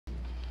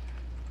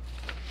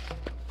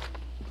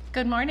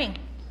Good morning.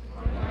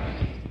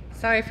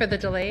 Sorry for the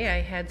delay.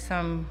 I had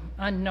some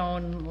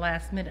unknown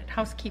last-minute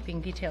housekeeping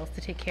details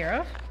to take care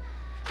of.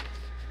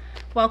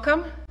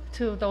 Welcome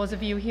to those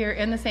of you here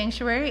in the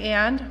sanctuary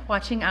and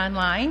watching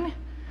online,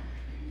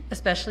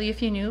 especially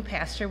if you knew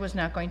Pastor was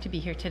not going to be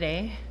here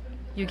today.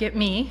 You get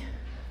me.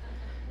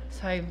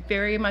 So I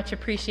very much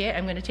appreciate.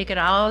 I'm going to take it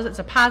all as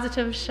a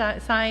positive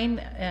sign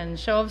and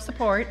show of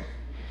support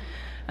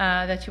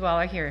that you all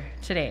are here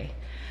today.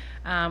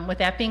 With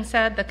that being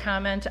said, the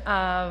comment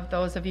of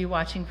those of you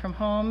watching from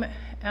home,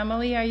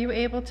 Emily, are you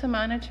able to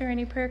monitor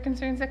any prayer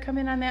concerns that come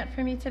in on that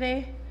for me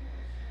today?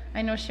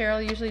 I know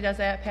Cheryl usually does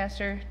that,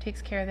 Pastor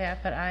takes care of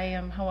that, but I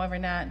am, however,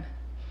 not.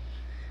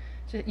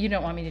 You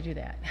don't want me to do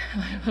that.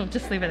 We'll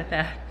just leave it at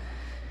that.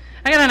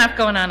 I got enough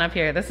going on up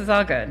here. This is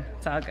all good.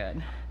 It's all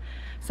good.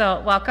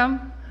 So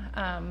welcome.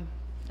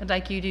 I'd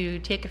like you to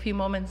take a few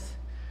moments,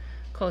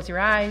 close your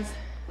eyes,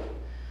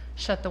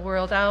 shut the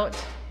world out.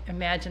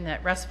 Imagine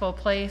that restful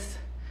place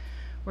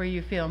where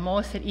you feel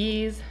most at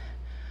ease,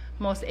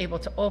 most able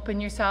to open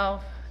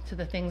yourself to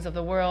the things of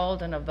the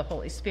world and of the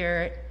Holy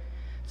Spirit.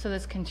 So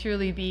this can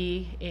truly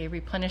be a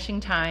replenishing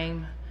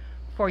time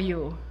for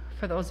you.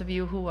 For those of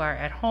you who are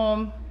at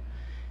home,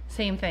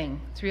 same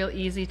thing. It's real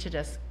easy to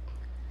just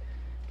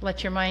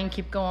let your mind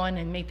keep going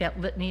and make that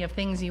litany of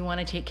things you want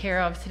to take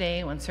care of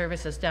today when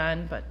service is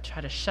done, but try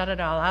to shut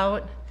it all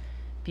out,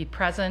 be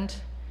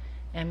present,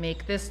 and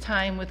make this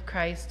time with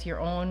Christ your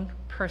own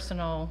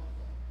personal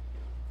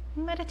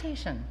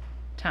meditation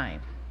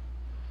time.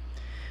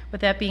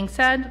 With that being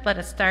said, let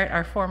us start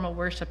our formal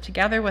worship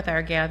together with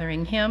our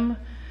gathering hymn.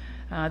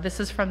 This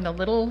is from the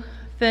little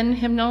thin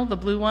hymnal, the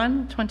blue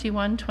one,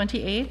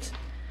 2128.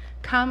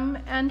 Come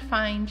and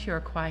find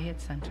your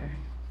quiet center.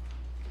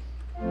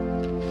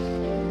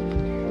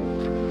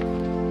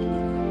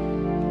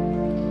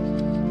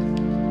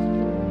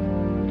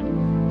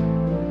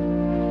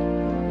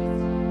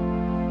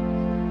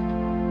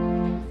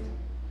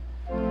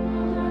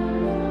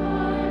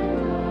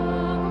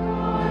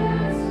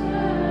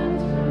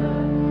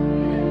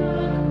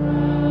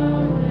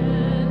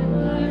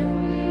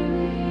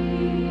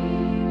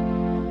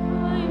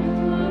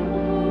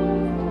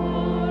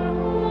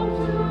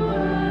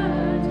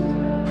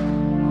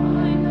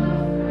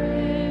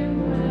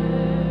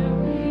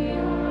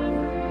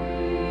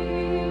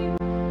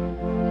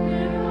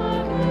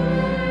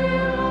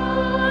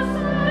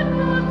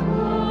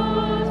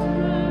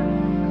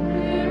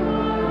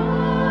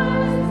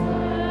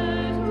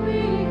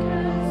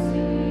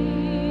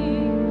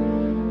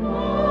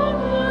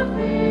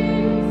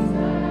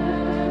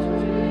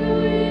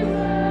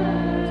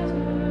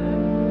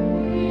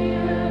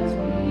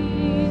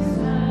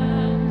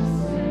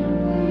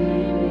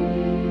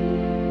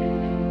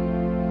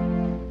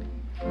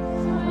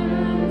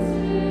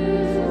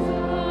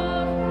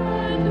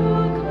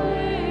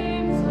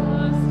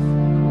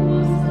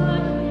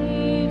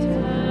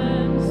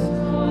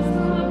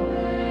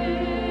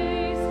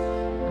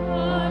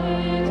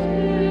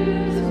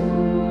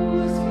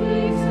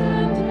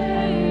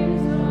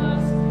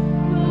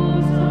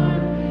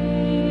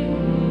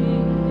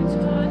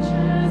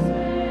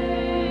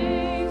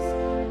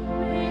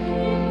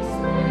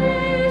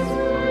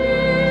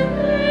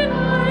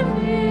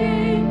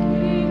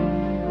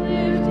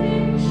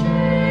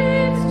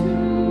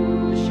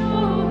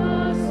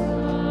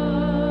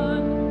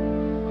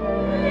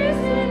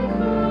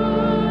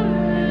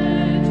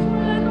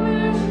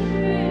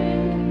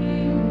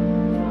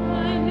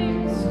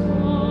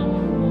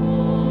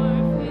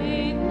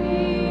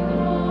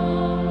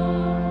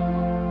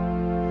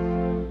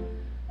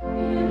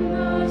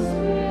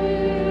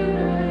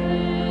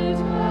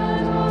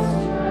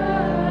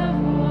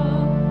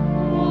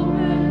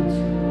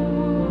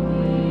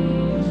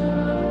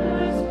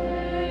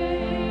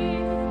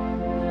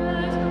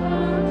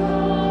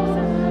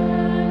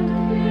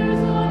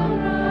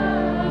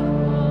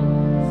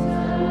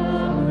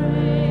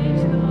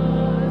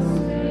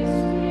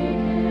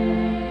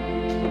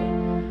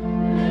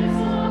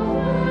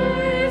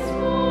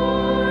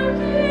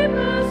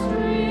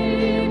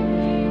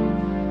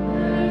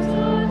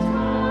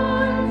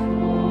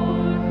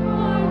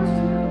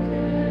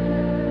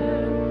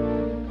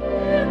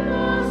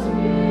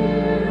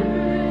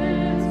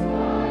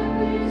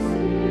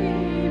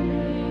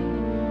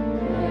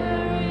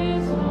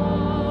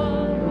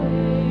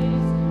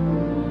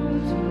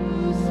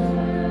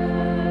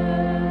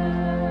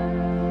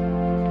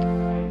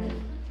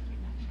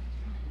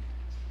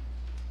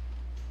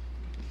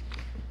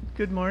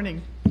 Good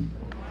morning.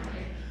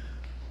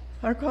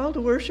 Our call to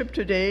worship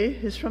today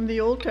is from the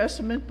Old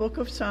Testament book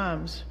of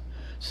Psalms.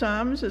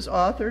 Psalms is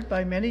authored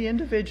by many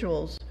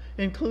individuals,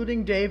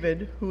 including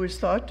David, who is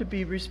thought to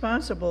be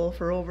responsible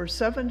for over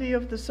 70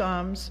 of the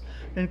Psalms,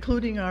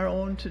 including our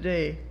own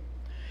today.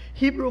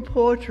 Hebrew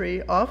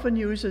poetry often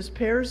uses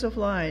pairs of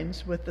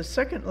lines, with the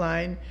second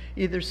line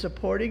either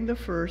supporting the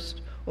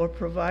first or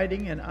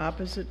providing an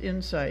opposite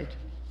insight.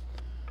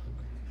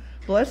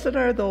 Blessed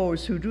are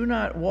those who do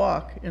not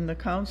walk in the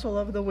counsel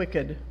of the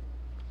wicked,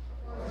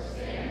 or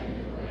stand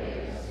in the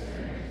way of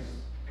sinners,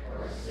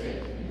 or sit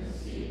in the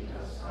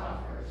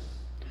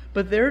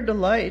but their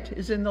delight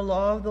is in the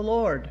law of the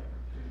Lord.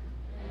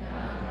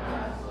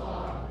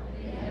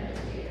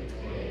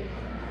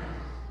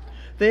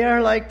 They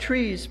are like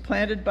trees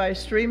planted by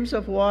streams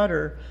of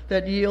water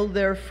that yield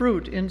their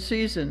fruit in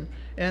season,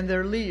 and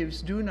their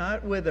leaves do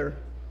not wither.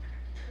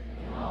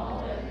 In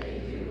all that they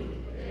do,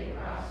 they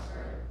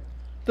prosper.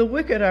 The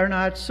wicked are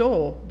not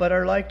so, but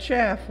are like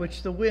chaff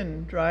which the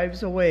wind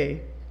drives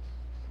away.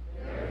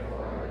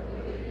 Therefore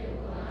the wicked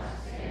will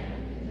not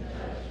stand in the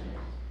judgment,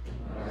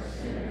 nor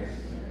sinners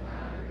in the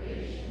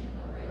congregation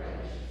of the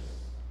righteous.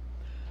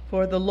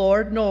 For the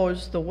Lord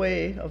knows the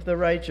way of the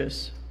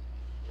righteous.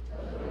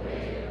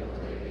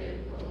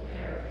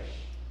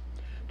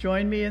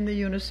 Join me in the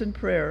unison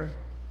prayer.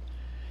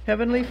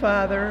 Heavenly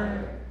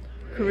Father,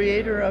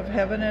 creator of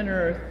heaven and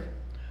earth,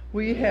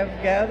 we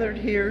have gathered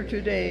here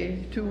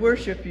today to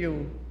worship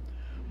you.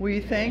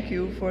 We thank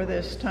you for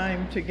this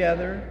time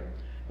together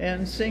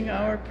and sing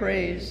our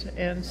praise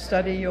and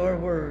study your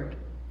word.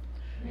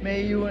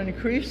 May you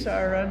increase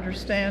our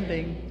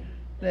understanding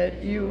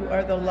that you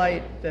are the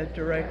light that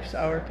directs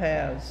our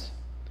paths.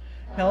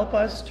 Help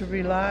us to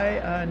rely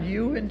on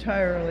you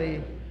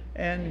entirely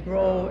and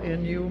grow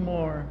in you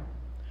more.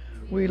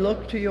 We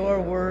look to your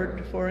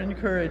word for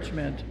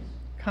encouragement,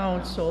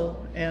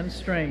 counsel, and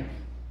strength.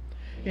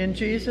 In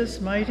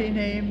Jesus' mighty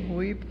name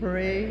we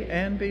pray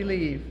and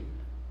believe.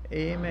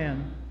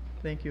 Amen.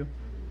 Thank you.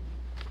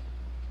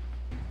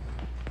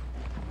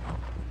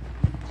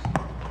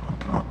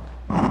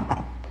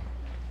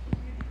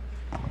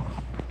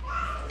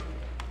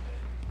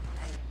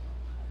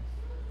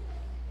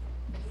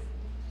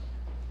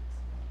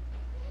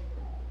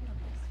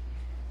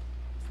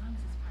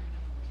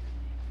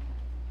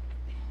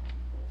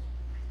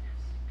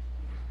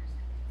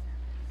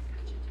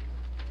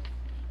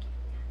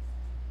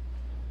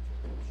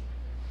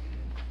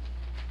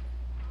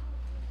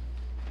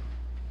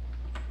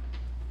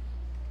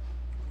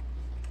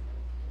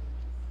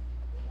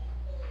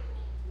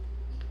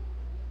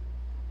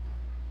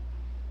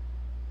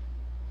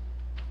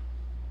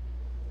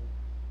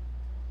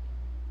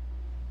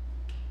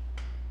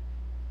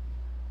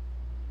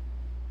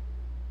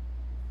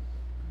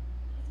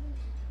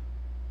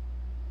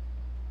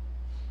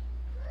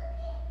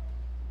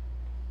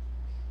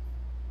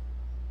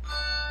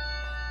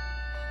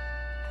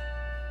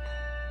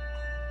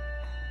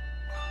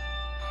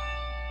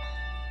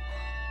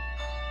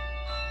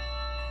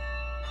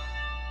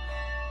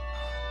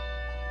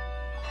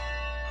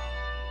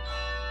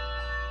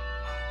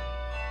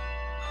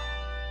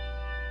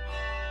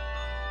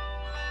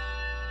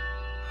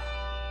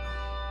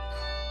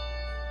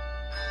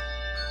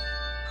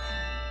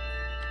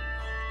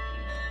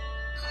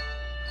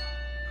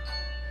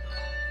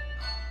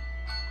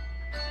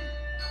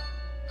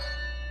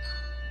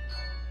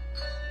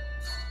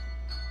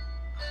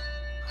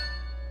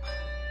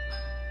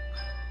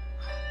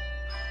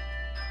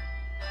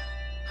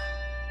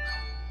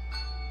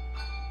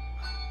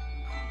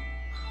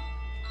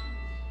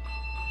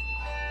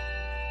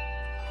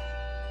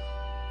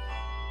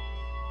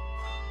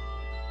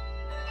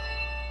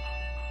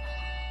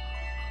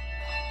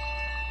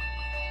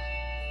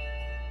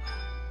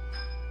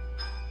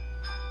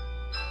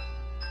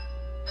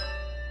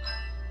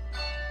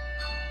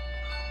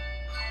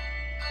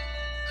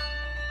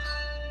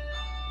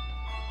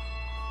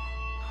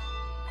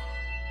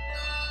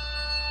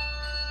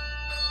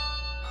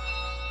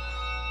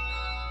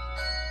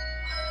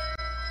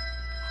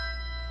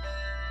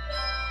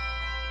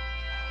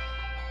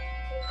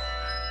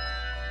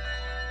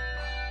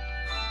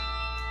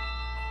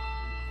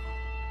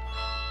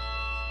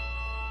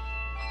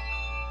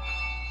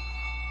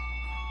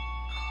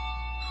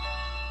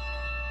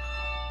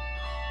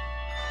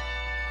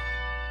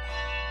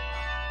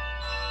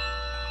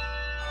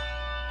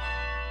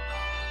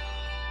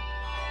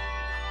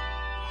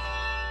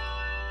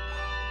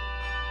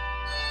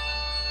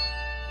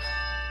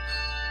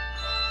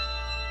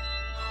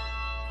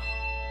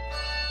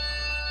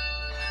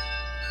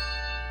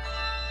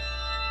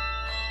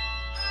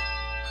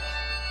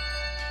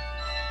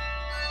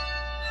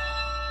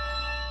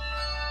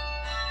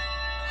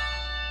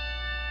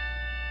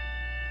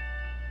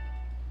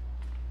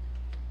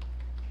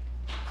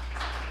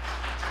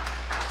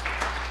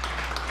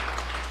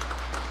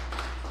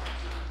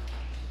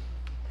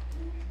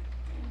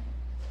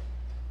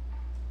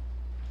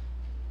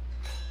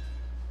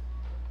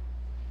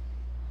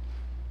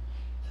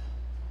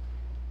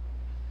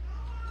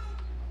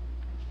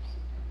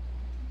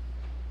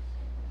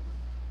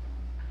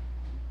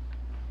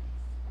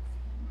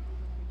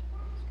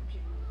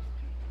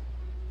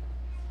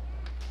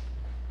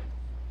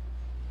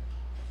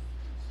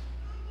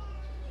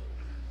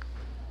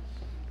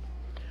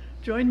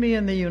 Join me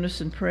in the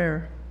unison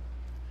prayer.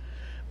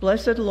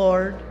 Blessed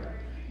Lord,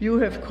 you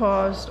have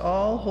caused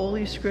all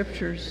holy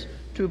scriptures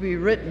to be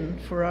written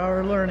for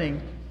our learning.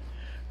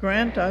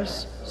 Grant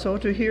us so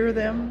to hear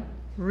them,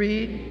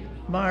 read,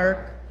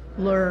 mark,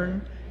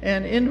 learn,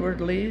 and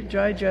inwardly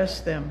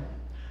digest them,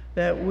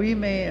 that we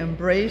may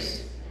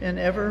embrace and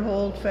ever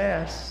hold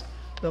fast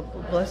the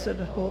blessed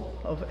hope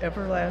of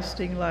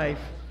everlasting life,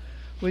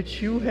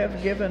 which you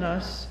have given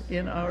us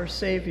in our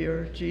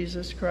Savior,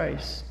 Jesus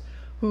Christ,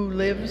 who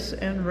lives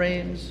and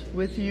reigns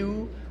with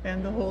you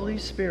and the Holy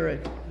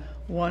Spirit,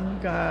 one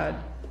God,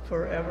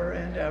 forever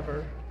and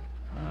ever.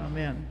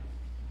 Amen.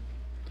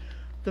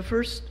 The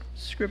first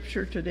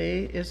scripture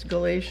today is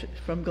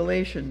from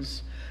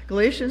Galatians.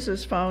 Galatians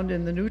is found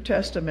in the New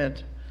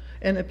Testament,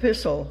 an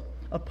epistle,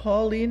 a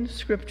Pauline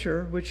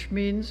scripture, which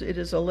means it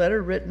is a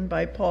letter written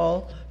by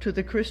Paul to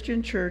the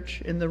Christian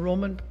church in the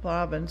Roman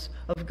province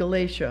of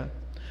Galatia.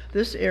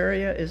 This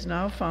area is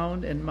now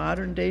found in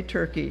modern-day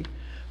Turkey,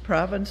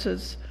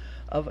 provinces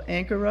of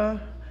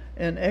Ankara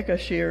and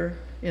Eskişehir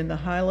in the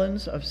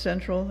highlands of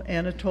central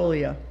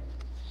Anatolia.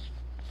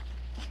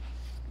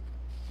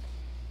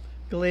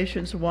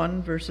 Galatians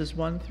 1, verses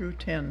 1 through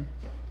 10.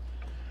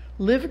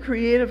 Live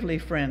creatively,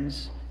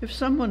 friends. If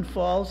someone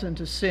falls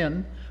into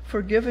sin,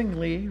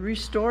 forgivingly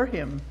restore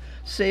him,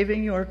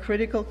 saving your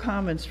critical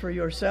comments for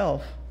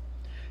yourself.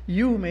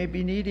 You may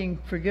be needing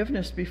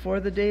forgiveness before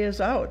the day is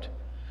out.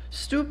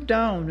 Stoop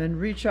down and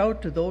reach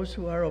out to those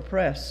who are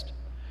oppressed.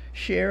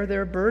 Share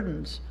their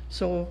burdens,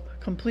 so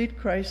complete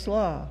Christ's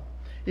law.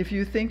 If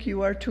you think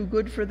you are too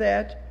good for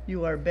that,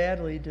 you are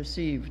badly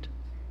deceived.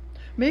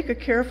 Make a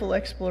careful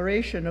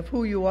exploration of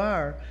who you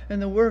are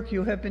and the work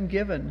you have been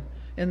given,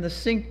 and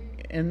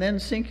then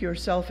sink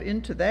yourself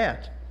into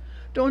that.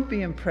 Don't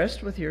be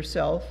impressed with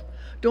yourself.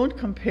 Don't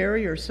compare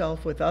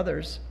yourself with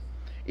others.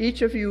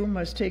 Each of you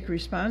must take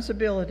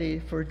responsibility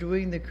for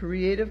doing the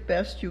creative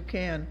best you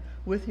can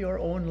with your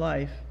own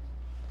life.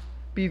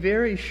 Be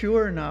very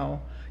sure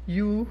now,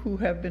 you who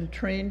have been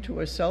trained to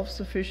a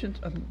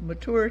self-sufficient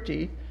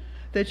maturity,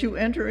 that you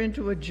enter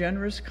into a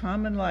generous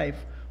common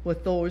life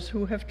with those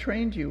who have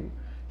trained you,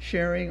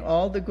 sharing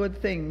all the good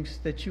things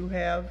that you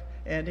have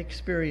and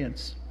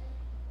experience.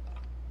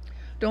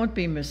 Don't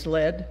be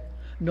misled.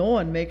 No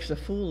one makes a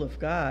fool of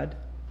God.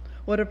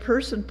 What a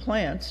person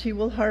plants, he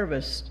will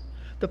harvest.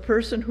 The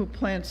person who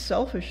plants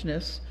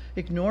selfishness,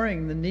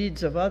 ignoring the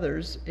needs of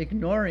others,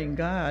 ignoring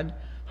God,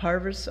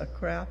 harvests a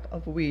crop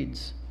of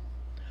weeds.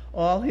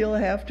 All he'll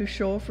have to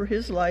show for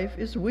his life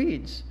is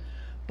weeds.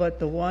 But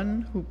the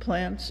one who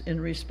plants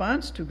in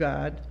response to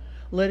God,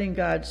 letting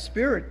God's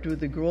Spirit do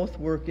the growth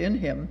work in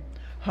him,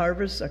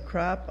 harvests a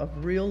crop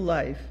of real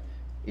life,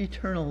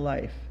 eternal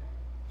life.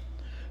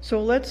 So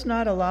let's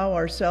not allow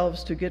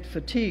ourselves to get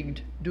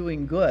fatigued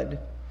doing good.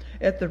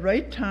 At the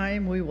right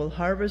time, we will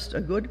harvest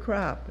a good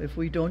crop if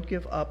we don't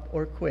give up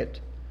or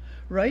quit.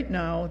 Right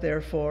now,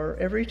 therefore,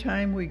 every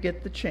time we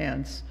get the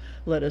chance,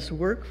 let us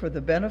work for the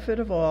benefit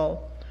of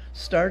all,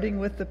 starting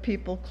with the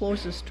people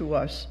closest to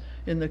us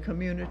in the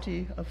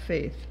community of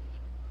faith.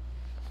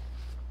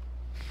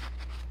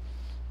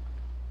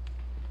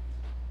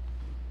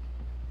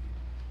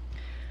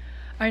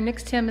 Our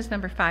next hymn is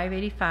number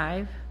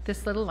 585,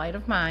 This Little Light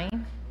of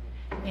Mine.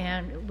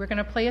 And we're going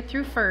to play it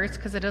through first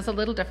because it is a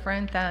little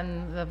different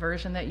than the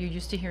version that you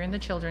used to hear in the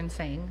children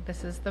sing.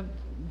 This is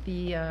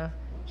the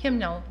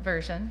hymnal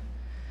version.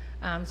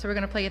 So we're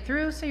going to play it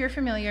through so you're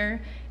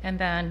familiar, and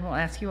then we'll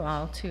ask you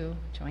all to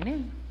join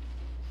in.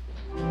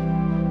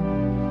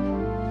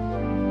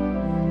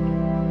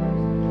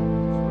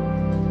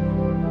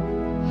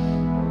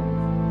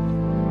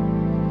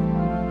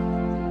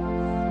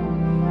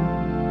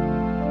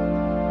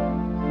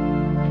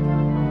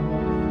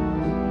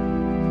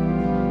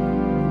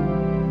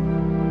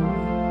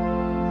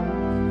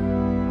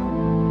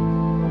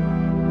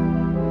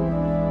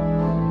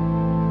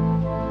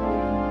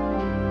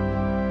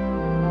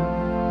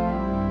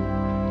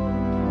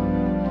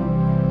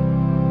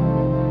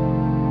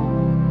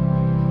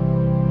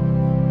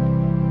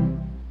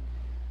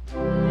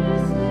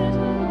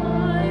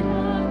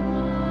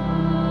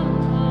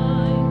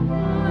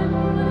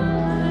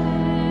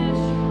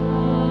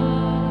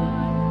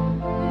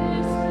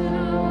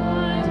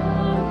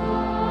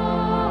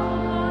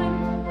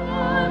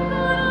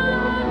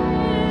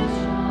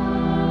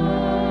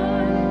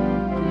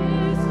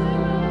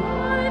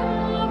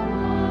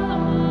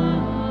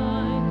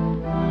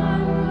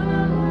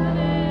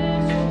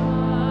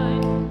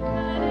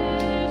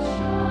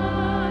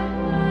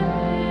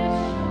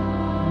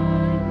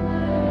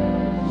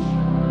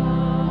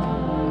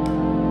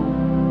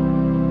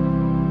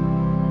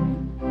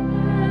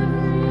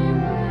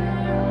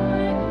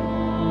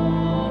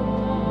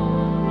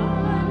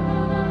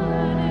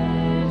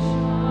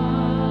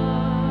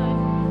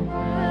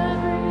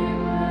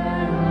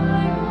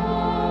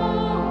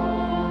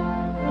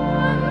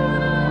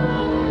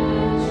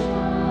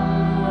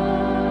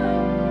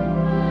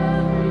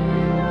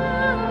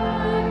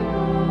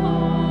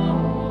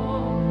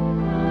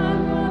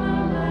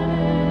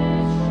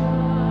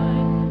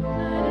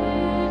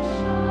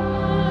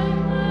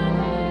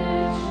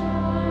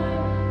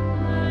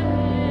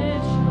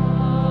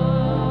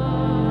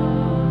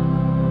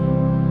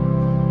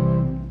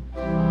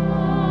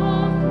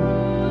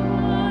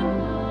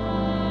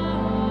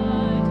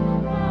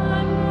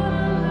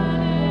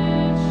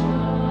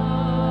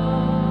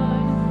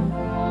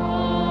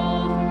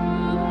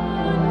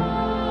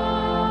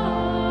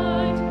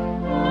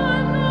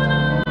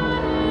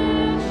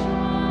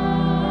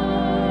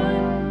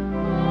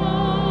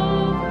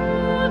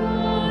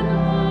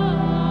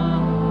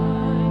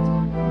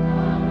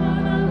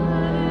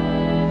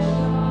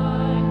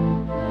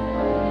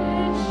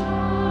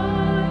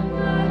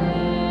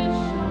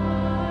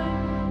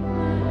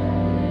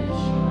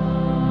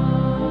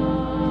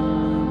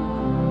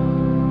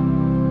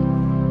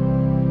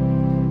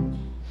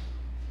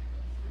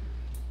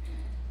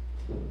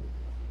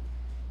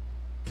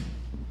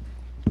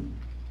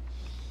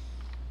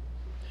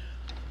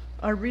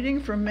 Our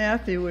reading from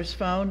Matthew is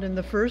found in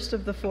the first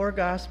of the four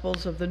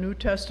Gospels of the New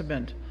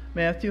Testament,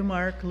 Matthew,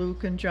 Mark,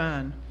 Luke, and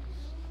John.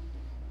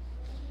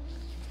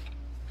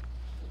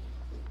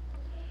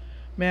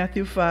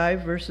 Matthew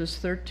 5, verses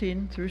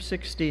 13 through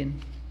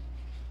 16.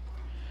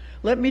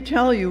 Let me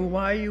tell you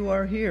why you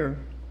are here.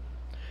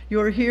 You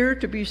are here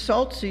to be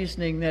salt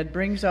seasoning that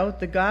brings out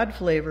the God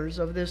flavors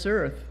of this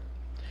earth.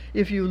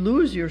 If you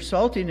lose your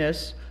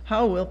saltiness,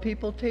 how will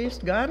people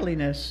taste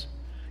godliness?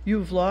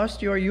 You've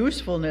lost your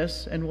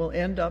usefulness and will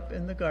end up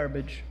in the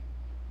garbage.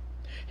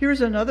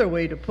 Here's another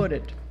way to put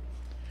it.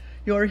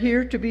 You're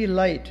here to be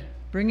light,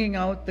 bringing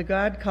out the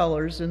God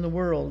colors in the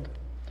world.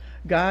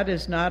 God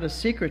is not a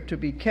secret to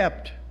be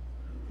kept.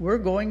 We're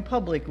going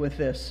public with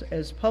this,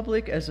 as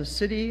public as a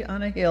city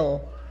on a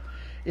hill.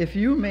 If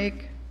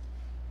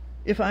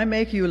I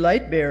make you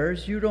light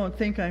bearers, you don't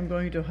think I'm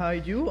going to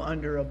hide you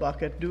under a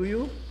bucket, do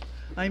you?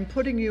 I'm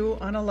putting you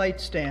on a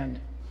light stand.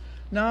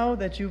 Now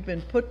that you've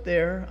been put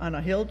there on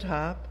a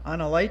hilltop, on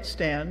a light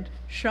stand,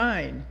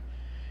 shine.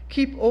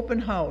 Keep open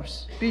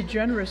house. Be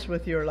generous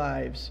with your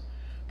lives.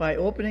 By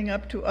opening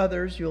up to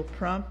others, you'll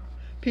prompt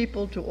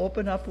people to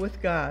open up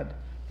with God,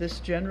 this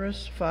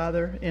generous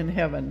Father in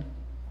heaven.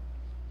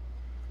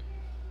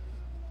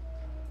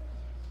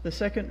 The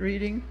second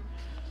reading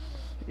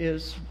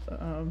is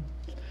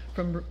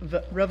from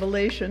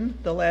Revelation.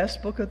 The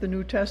last book of the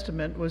New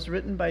Testament was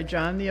written by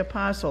John the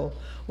Apostle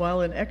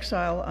while in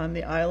exile on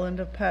the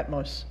island of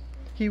Patmos.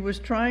 He was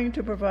trying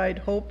to provide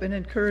hope and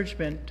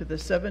encouragement to the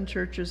 7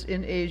 churches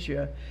in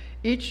Asia.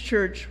 Each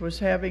church was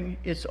having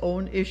its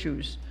own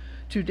issues.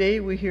 Today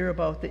we hear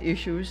about the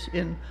issues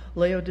in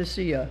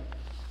Laodicea.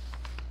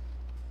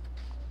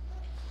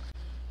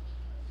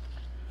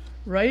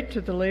 Write to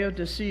the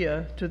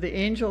Laodicea, to the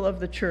angel of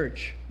the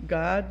church,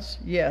 God's,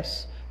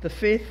 yes, the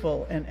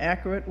faithful and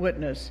accurate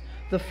witness,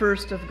 the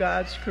first of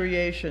God's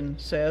creation,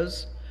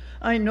 says,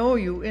 I know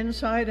you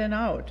inside and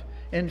out,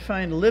 and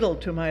find little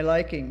to my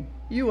liking.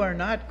 You are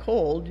not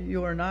cold,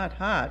 you are not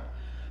hot.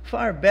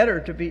 Far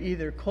better to be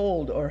either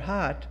cold or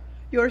hot.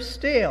 You're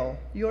stale,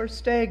 you're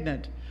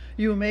stagnant.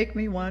 You make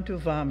me want to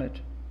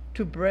vomit.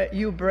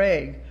 You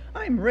brag,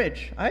 I'm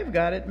rich, I've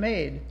got it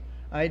made.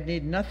 I'd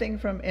need nothing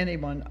from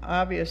anyone,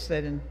 obvious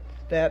that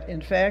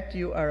in fact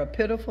you are a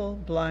pitiful,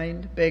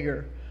 blind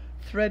beggar,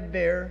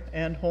 threadbare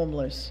and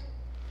homeless.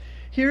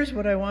 Here's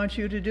what I want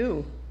you to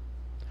do.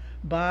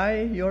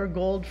 Buy your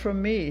gold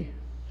from me,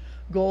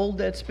 gold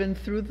that's been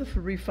through the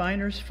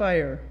refiner's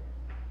fire.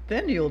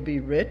 Then you'll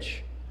be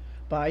rich.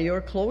 Buy your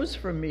clothes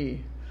from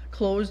me,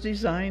 clothes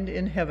designed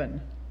in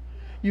heaven.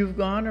 You've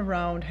gone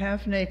around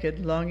half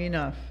naked long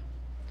enough.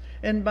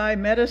 And buy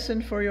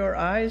medicine for your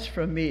eyes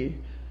from me,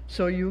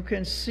 so you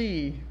can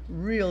see,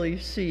 really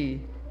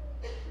see.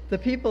 The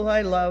people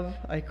I love,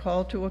 I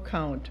call to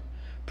account,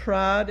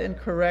 prod and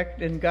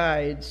correct and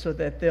guide so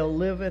that they'll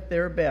live at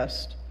their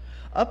best.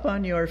 Up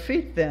on your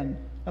feet then,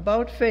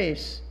 about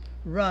face,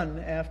 run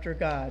after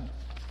God.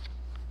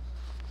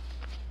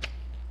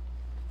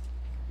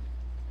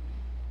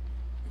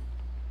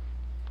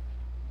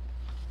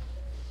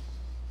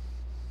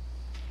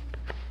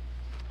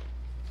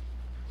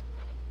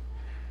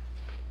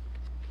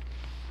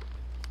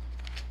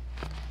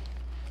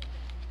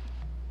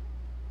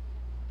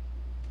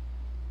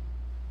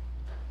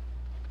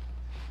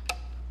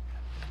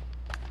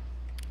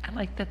 I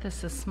like that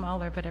this is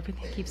smaller, but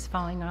everything keeps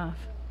falling off.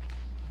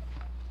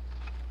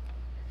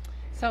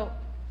 So,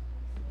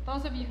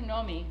 those of you who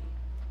know me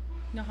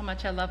know how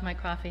much I love my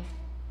coffee.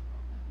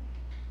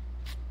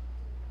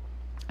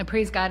 I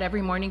praise God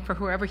every morning for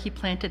whoever He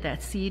planted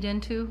that seed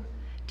into.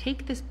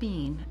 Take this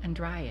bean and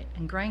dry it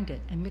and grind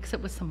it and mix it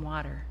with some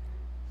water.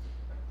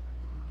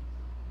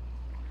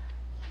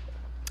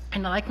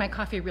 And I like my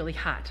coffee really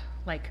hot,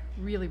 like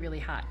really, really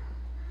hot.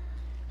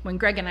 When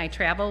Greg and I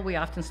travel, we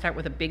often start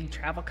with a big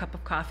travel cup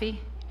of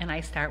coffee, and I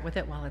start with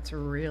it while it's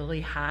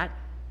really hot.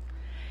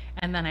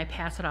 And then I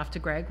pass it off to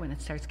Greg when it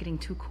starts getting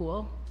too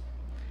cool,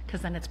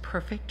 because then it's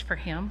perfect for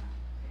him,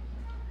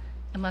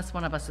 unless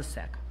one of us is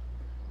sick.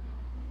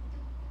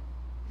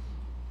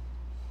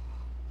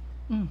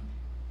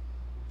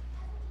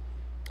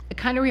 It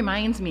kind of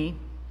reminds me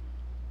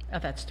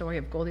of that story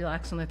of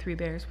Goldilocks and the Three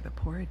Bears, where the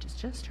porridge is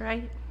just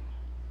right.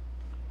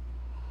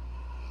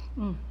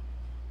 I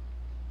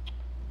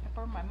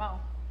burned my mouth.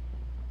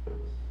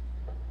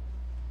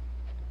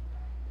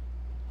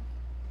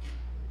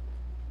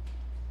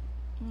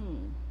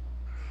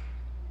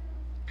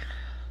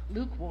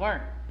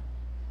 Lukewarm.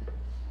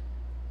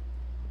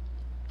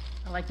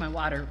 I like my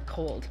water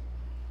cold.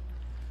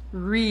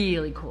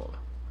 Really cold.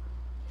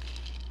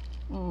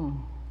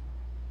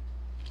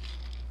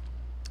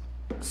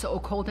 So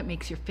cold it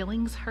makes your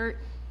fillings hurt.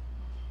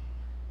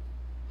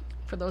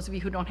 For those of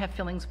you who don't have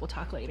fillings, we'll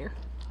talk later.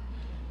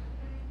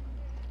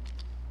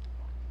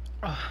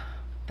 Oh,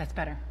 that's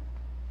better.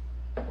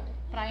 But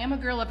I am a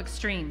girl of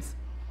extremes.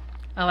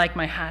 I like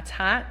my hots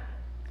hot.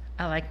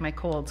 I like my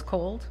colds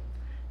cold.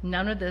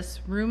 None of this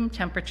room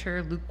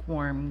temperature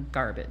lukewarm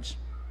garbage.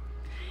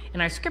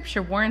 And our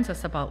scripture warns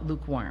us about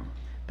lukewarm,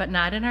 but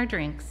not in our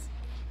drinks.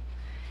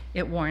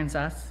 It warns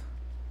us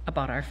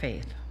about our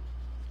faith.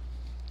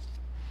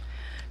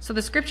 So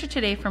the scripture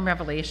today from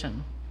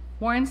Revelation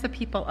warns the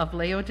people of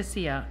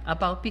Laodicea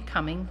about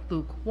becoming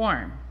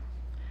lukewarm.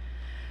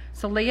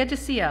 So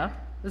Laodicea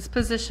is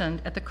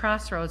positioned at the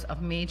crossroads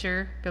of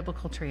major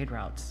biblical trade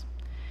routes.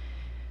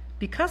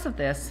 Because of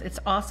this, it's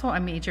also a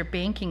major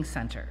banking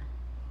center.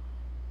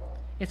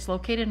 It's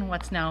located in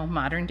what's now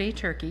modern-day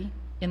Turkey,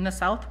 in the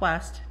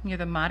southwest, near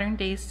the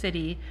modern-day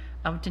city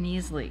of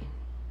Denizli.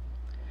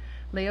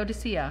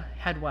 Laodicea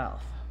had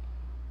wealth.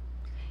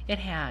 It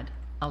had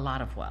a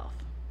lot of wealth.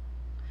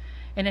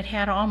 And it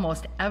had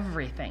almost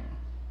everything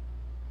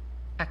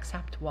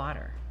except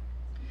water.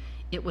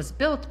 It was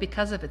built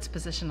because of its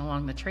position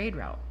along the trade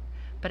route,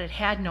 but it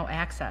had no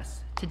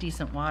access to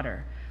decent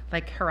water,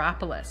 like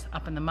Hierapolis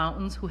up in the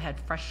mountains, who had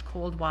fresh,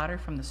 cold water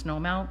from the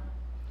snowmelt.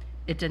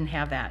 It didn't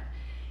have that.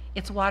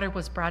 Its water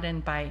was brought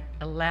in by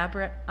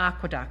elaborate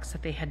aqueducts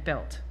that they had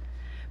built,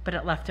 but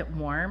it left it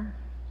warm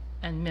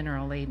and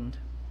mineral-laden.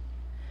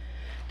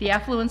 The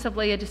affluence of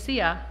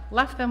Laodicea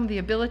left them the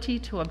ability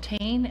to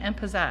obtain and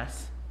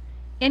possess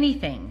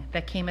anything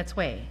that came its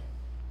way,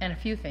 and a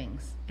few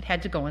things it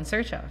had to go in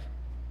search of.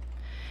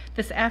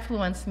 This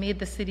affluence made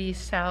the city,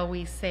 shall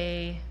we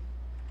say,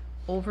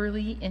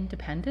 overly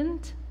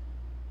independent.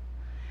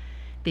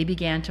 They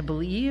began to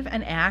believe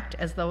and act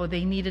as though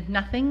they needed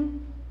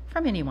nothing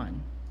from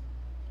anyone,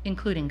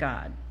 including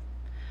God.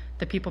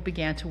 The people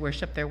began to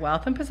worship their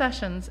wealth and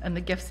possessions and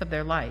the gifts of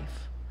their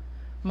life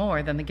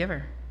more than the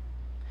giver.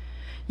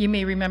 You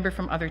may remember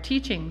from other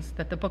teachings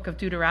that the book of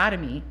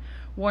Deuteronomy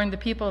warned the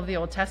people of the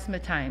Old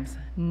Testament times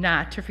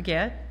not to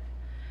forget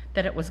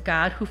that it was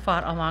God who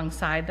fought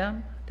alongside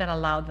them that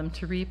allowed them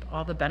to reap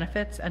all the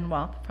benefits and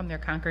wealth from their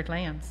conquered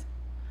lands.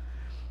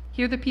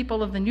 Here the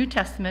people of the New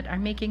Testament are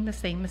making the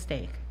same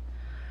mistake,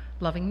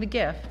 loving the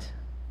gift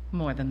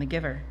more than the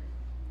giver.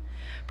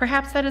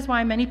 Perhaps that is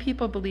why many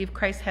people believe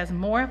Christ has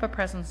more of a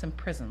presence in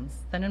prisons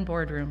than in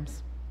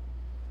boardrooms.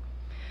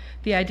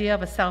 The idea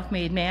of a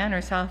self-made man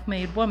or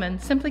self-made woman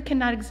simply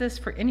cannot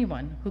exist for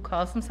anyone who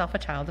calls himself a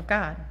child of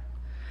God.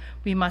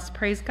 We must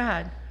praise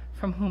God,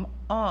 from whom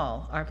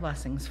all our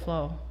blessings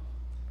flow.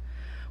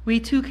 We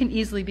too can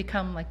easily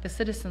become like the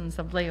citizens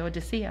of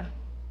Laodicea.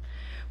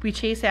 We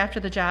chase after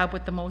the job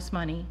with the most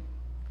money,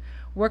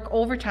 work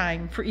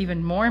overtime for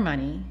even more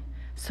money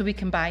so we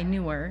can buy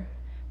newer,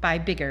 buy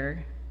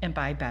bigger, and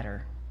buy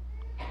better.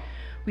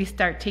 We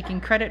start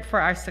taking credit for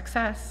our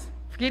success,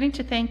 forgetting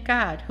to thank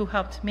God who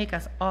helped make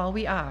us all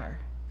we are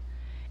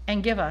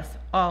and give us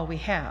all we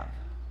have.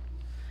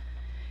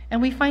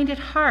 And we find it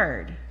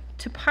hard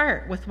to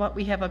part with what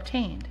we have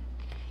obtained,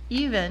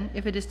 even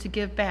if it is to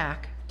give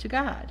back to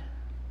God.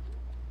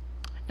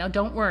 Now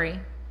don't worry,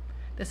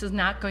 this is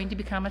not going to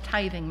become a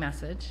tithing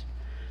message.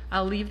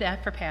 I'll leave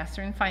that for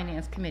Pastor and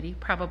Finance Committee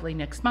probably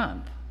next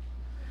month.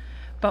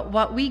 But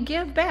what we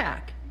give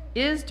back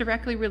is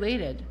directly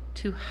related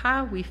to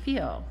how we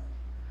feel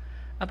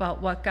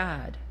about what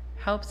God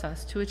helps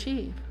us to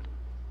achieve.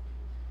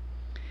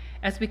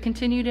 As we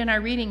continued in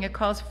our reading, it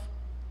calls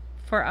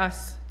for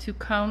us to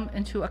come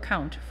into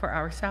account for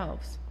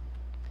ourselves.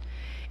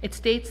 It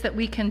states that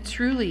we can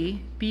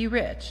truly be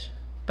rich,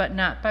 but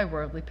not by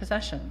worldly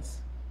possessions.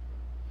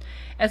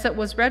 As it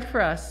was read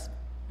for us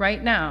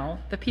right now,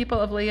 the people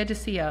of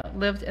Laodicea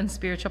lived in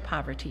spiritual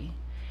poverty.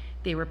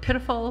 They were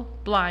pitiful,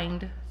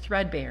 blind,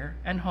 threadbare,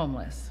 and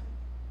homeless.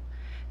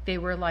 They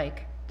were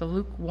like the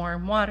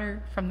lukewarm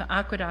water from the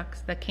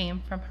aqueducts that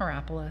came from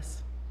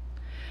Hierapolis.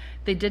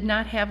 They did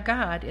not have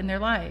God in their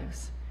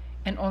lives,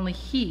 and only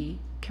He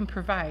can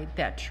provide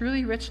that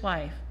truly rich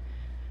life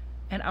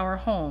and our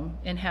home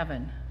in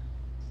heaven.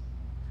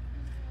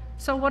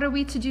 So what are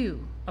we to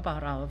do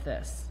about all of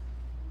this?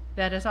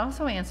 That is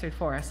also answered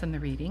for us in the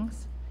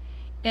readings.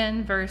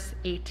 In verse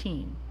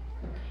 18,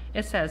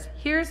 it says,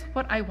 "Here's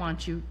what I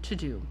want you to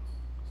do.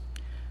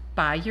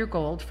 Buy your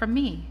gold from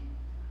me,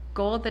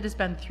 gold that has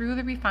been through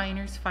the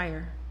refiner's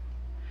fire.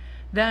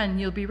 Then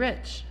you'll be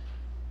rich.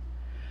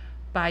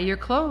 Buy your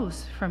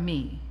clothes from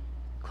me,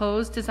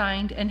 clothes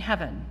designed in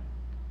heaven.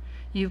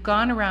 You've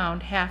gone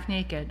around half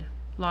naked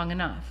long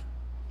enough.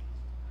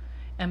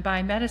 And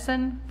buy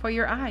medicine for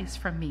your eyes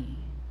from me,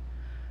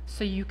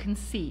 so you can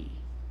see,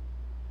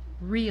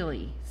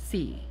 really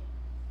see."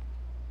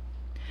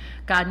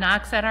 God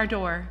knocks at our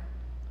door,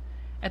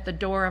 at the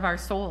door of our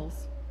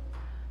souls.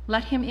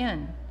 Let Him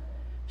in.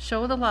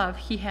 Show the love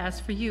He has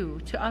for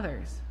you to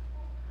others.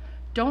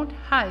 Don't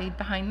hide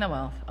behind the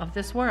wealth of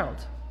this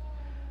world.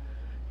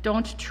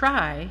 Don't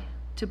try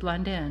to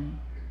blend in.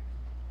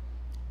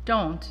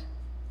 Don't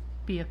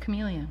be a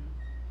chameleon.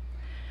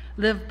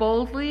 Live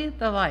boldly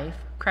the life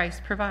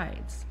Christ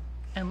provides,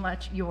 and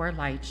let your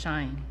light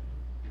shine.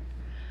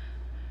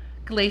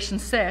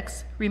 Galatians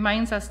 6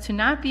 reminds us to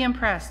not be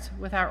impressed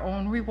with our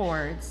own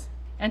rewards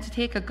and to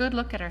take a good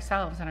look at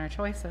ourselves and our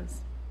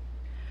choices.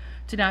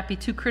 Do not be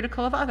too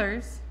critical of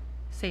others.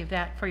 Save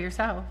that for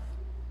yourself.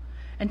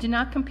 And do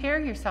not compare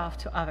yourself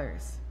to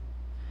others,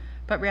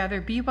 but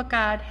rather be what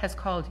God has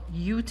called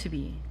you to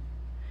be.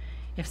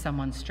 If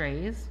someone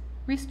strays,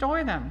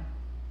 restore them.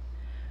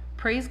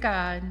 praise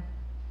God,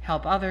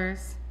 help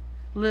others,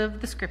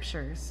 live the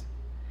scriptures,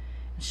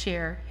 and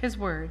share his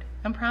word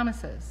and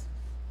promises.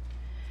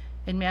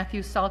 In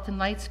Matthew's Salt and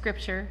Light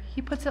scripture,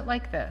 he puts it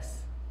like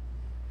this: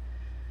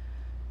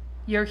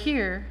 you're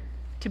here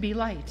to be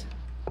light,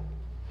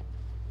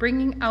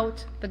 bringing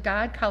out the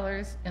God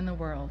colors in the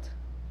world.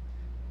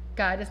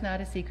 God is not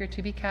a secret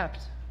to be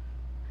kept.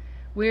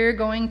 We're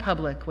going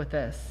public with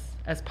this,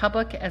 as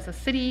public as a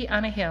city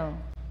on a hill.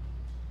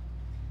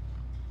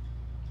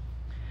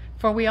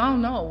 For we all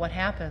know what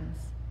happens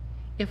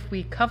if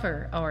we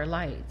cover our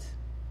light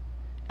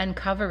and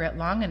cover it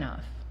long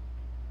enough.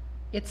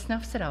 It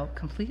snuffs it out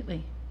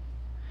completely.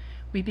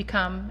 We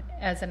become,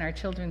 as in our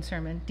children's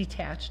sermon,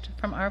 detached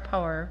from our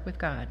power with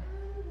God.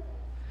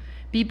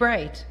 Be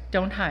bright,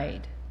 don't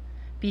hide.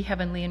 Be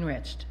heavenly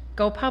enriched.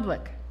 Go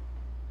public.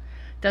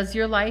 Does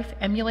your life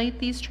emulate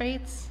these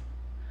traits,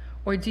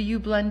 or do you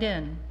blend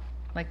in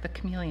like the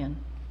chameleon?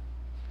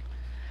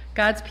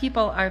 God's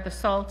people are the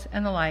salt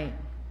and the light.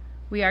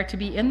 We are to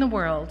be in the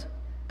world,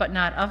 but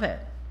not of it.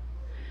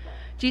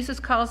 Jesus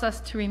calls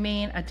us to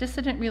remain a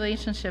dissident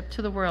relationship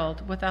to the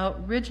world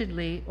without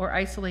rigidly or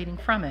isolating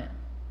from it.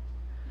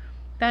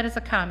 That is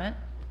a comment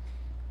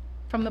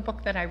from the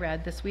book that I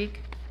read this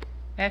week.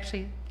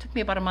 Actually, it took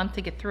me about a month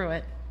to get through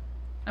it.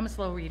 I'm a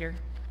slow reader.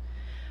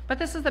 But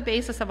this is the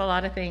basis of a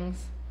lot of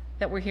things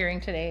that we're hearing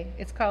today.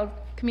 It's called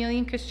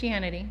Chameleon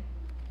Christianity,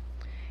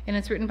 and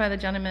it's written by the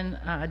gentleman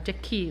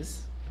Dick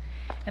Keyes.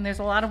 And there's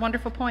a lot of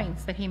wonderful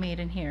points that he made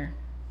in here.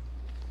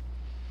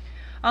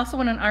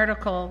 Also in an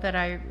article that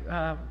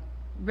I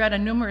read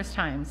numerous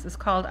times is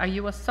called Are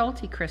You a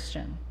Salty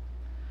Christian?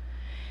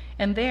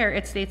 And there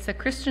it states that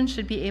Christians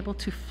should be able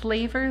to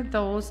flavor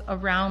those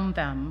around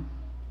them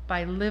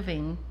by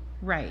living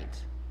right.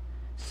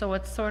 So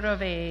it's sort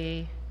of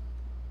a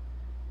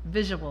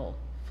visual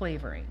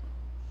flavoring.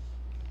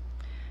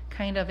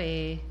 Kind of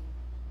a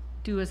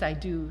do as I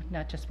do,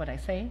 not just what I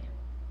say.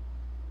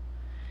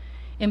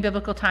 In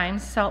biblical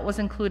times, salt was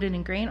included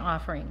in grain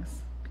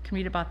offerings. You can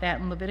read about that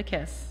in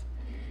Leviticus.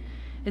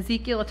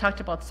 Ezekiel talked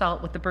about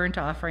salt with the burnt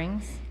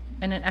offerings,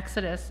 and in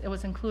Exodus, it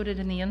was included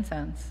in the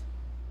incense.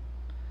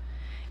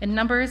 In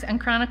Numbers and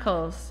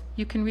Chronicles,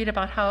 you can read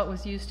about how it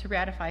was used to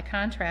ratify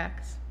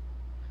contracts.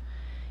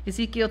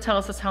 Ezekiel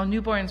tells us how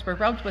newborns were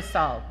rubbed with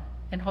salt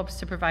in hopes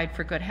to provide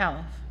for good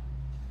health.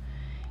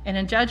 And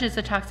in Judges,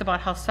 it talks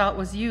about how salt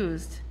was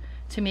used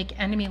to make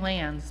enemy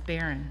lands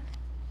barren.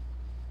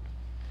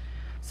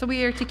 So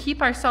we are to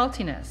keep our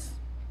saltiness,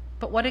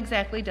 but what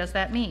exactly does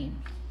that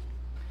mean?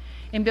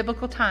 In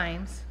biblical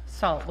times,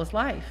 salt was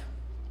life.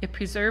 It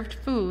preserved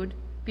food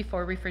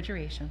before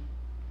refrigeration.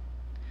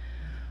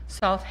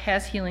 Salt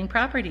has healing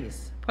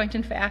properties, point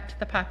in fact to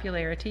the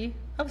popularity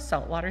of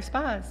saltwater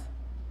spas.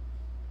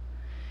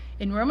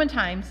 In Roman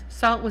times,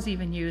 salt was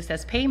even used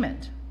as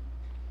payment,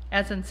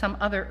 as in some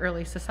other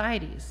early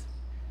societies.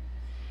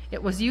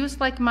 It was used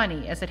like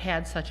money as it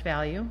had such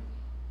value,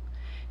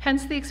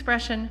 hence the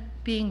expression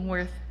being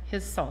worth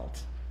his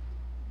salt.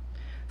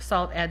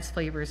 Salt adds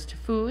flavors to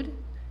food,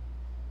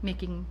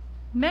 making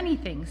many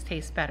things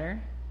taste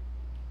better,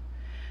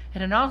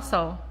 and it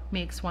also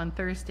makes one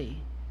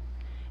thirsty.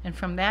 And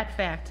from that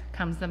fact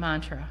comes the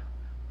mantra,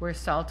 where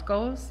salt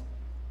goes,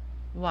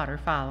 water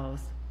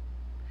follows.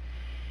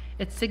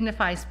 It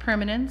signifies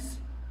permanence,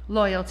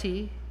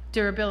 loyalty,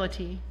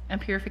 durability,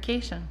 and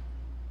purification.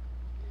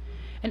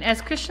 And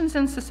as Christians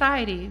in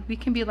society, we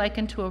can be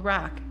likened to a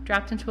rock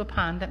dropped into a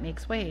pond that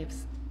makes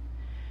waves.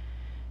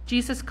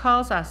 Jesus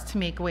calls us to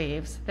make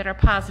waves that are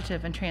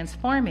positive and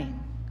transforming,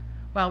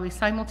 while we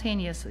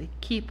simultaneously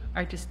keep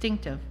our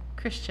distinctive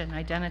Christian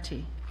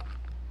identity.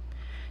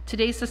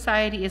 Today's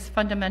society is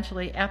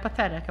fundamentally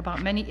apathetic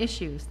about many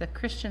issues that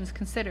Christians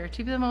consider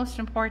to be the most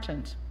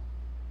important.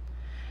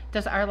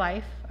 Does our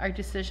life, our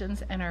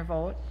decisions, and our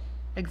vote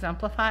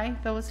exemplify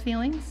those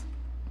feelings?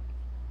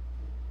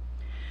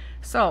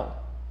 So,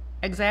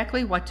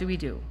 exactly what do we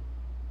do?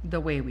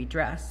 The way we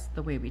dress,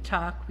 the way we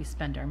talk, we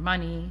spend our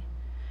money,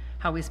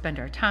 how we spend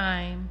our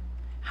time,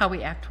 how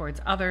we act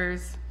towards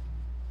others.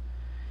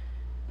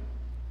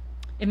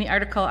 In the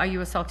article, Are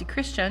You a Salty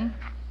Christian?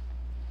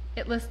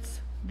 It lists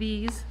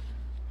these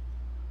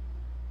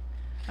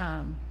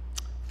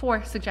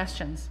 4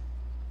 suggestions.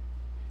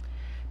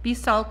 Be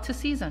salt to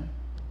season,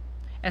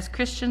 as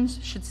Christians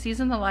should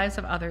season the lives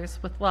of others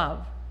with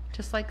love,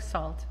 just like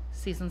salt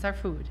seasons our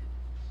food.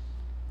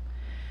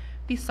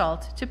 Be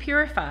salt to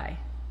purify,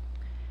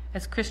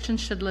 as Christians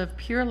should live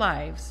pure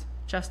lives,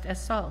 just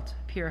as salt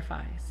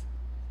purifies.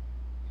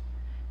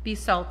 Be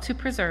salt to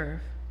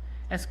preserve,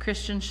 as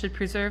Christians should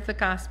preserve the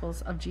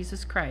gospels of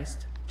Jesus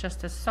Christ,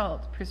 just as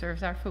salt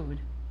preserves our food.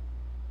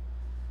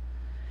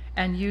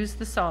 And use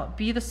the salt,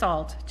 be the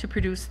salt to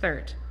produce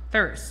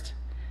thirst.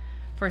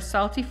 For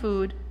salty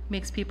food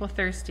makes people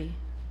thirsty.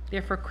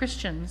 Therefore,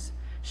 Christians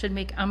should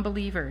make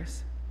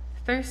unbelievers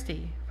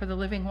thirsty for the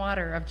living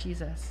water of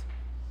Jesus.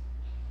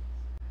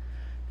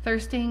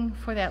 Thirsting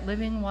for that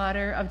living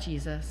water of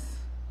Jesus.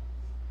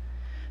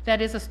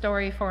 That is a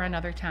story for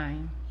another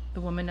time.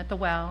 The woman at the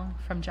well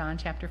from John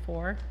chapter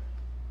 4.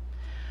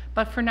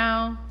 But for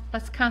now,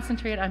 let's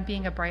concentrate on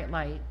being a bright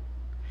light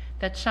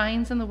that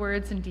shines in the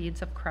words and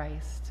deeds of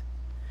Christ,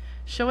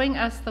 showing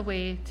us the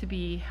way to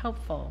be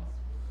helpful,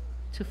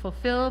 to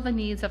fulfill the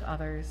needs of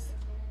others,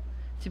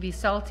 to be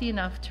salty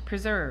enough to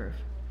preserve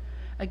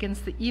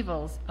against the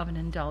evils of an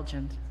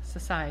indulgent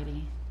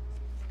society.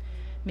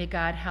 May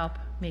God help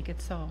make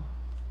it so.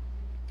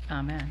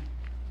 Amen.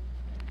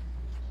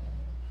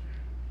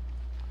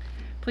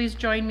 Please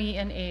join me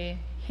in a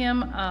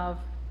hymn of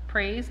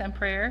praise and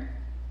prayer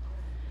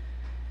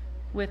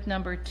with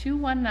number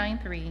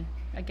 2193,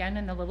 again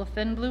in the little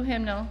thin blue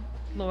hymnal,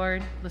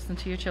 Lord, listen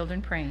to your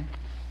children praying.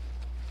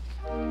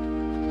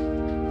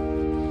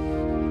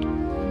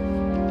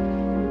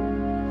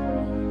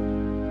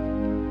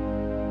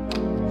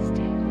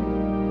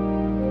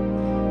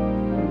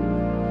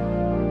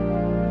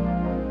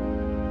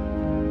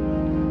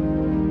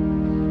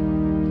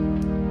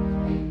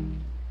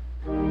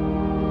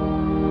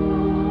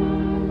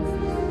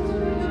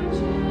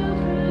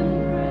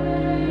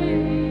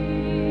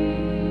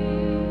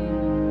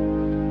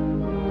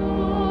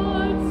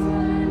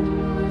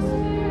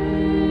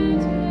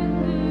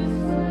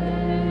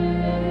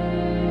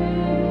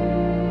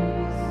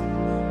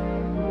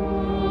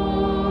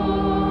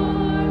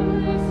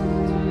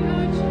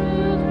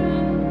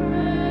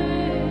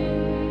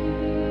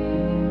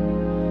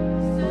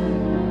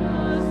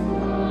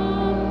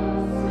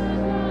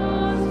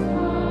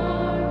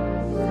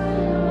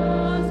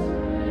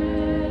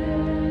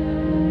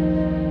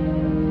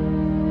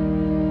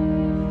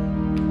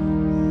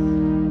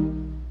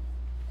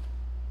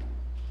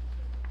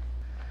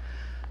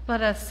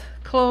 Let us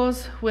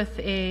close with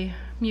a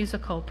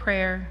musical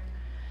prayer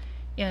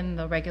in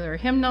the regular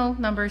hymnal,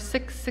 number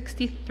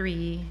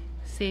 663,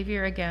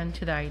 Savior again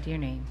to thy dear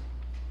name.